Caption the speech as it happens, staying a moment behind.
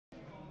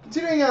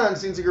Continuing on,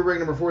 CloutsnChara break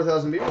number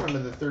 4000 people under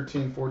the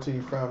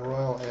 13-14 Crown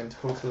Royal and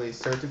totally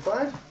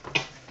certified.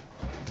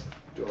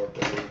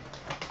 Dorothy.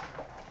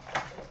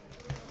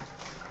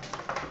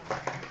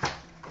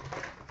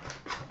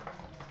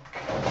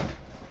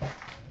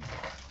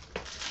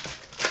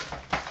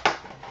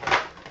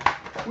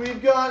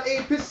 We've got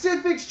a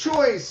Pacific's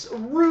Choice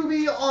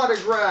Ruby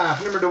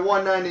autograph, number to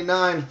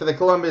 199 for the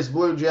Columbus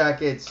Blue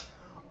Jackets,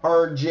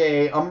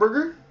 R.J.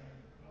 Umberger.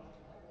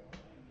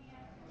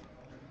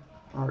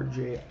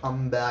 R.J.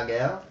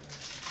 Umberger.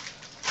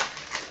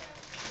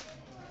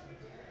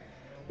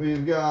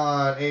 We've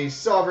got a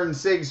Sovereign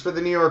Sigs for the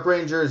New York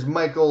Rangers,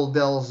 Michael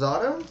Del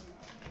Zotto.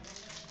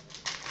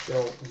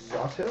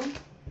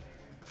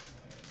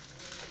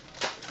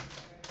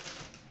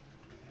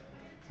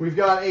 We've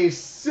got a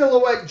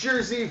silhouette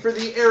jersey for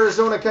the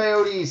Arizona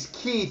Coyotes,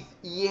 Keith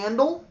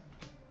Yandle.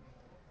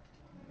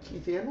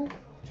 Keith Yandle?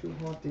 Too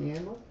hot to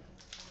Yandle.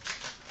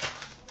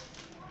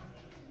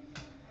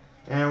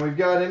 And we've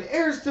got an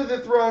Heirs to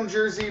the Throne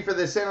jersey for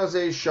the San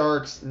Jose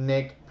Sharks,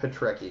 Nick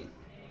Petrecki.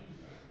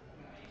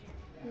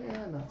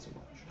 Yeah, not so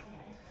much.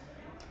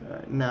 All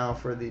right, now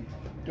for the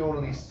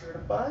totally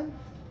certified.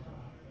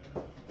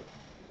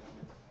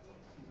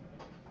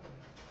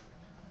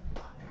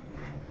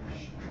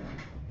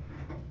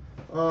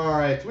 All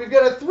right, we've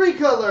got a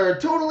 3-color,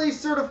 totally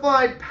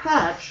certified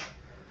patch,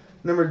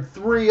 numbered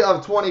 3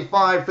 of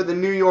 25 for the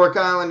New York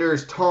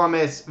Islanders,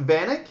 Thomas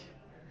Vanek.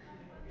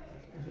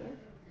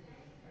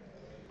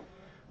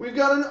 We've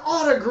got an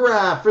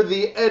autograph for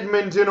the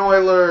Edmonton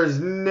Oilers,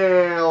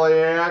 Nail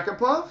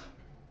Yakupov.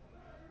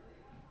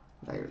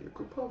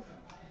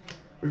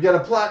 We've got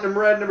a platinum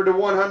red, number to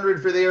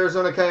 100 for the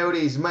Arizona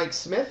Coyotes, Mike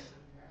Smith.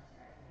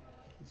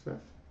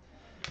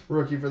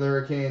 Rookie for the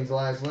Hurricanes,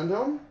 Elias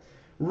Lindholm.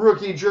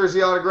 Rookie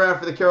jersey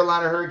autograph for the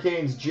Carolina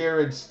Hurricanes,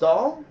 Jared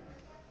Stahl.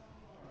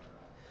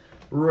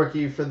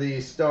 Rookie for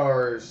the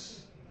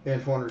Stars,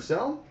 Antoine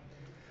Roussel.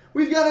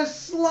 We've got a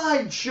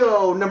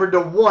slideshow numbered to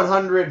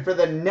 100 for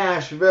the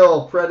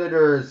Nashville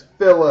Predators,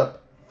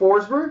 Philip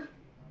Forsberg.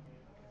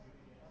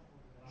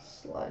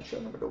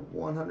 Slideshow number to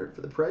 100 for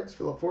the Preds,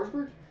 Philip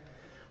Forsberg.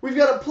 We've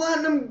got a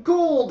platinum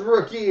gold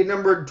rookie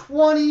numbered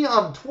 20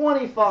 of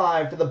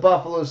 25 for the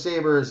Buffalo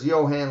Sabres,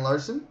 Johan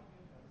Larsson.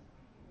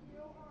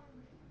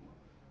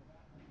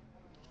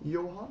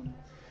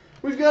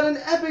 We've got an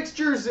Epics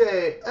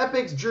jersey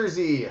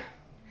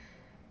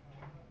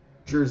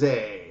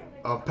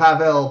of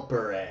Pavel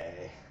Bure.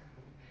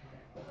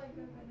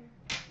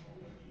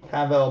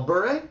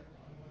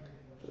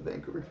 The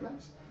Vancouver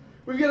Canucks.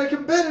 We've got a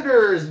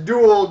Competitors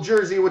dual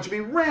jersey, which will be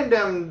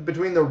random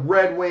between the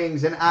Red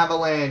Wings and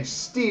Avalanche,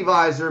 Steve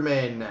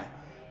Yzerman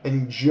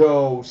and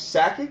Joe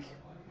Sakic.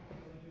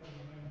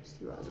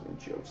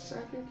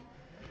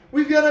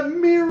 We've got a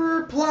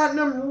mirror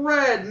platinum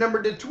red,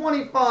 numbered to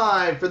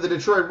 25 for the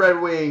Detroit Red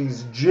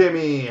Wings,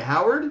 Jimmy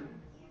Howard.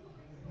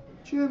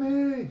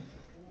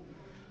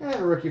 And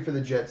a rookie for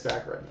the Jets,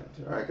 Zach Redmond.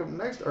 All right, coming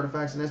next,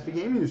 Artifacts and SP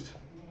Game Used.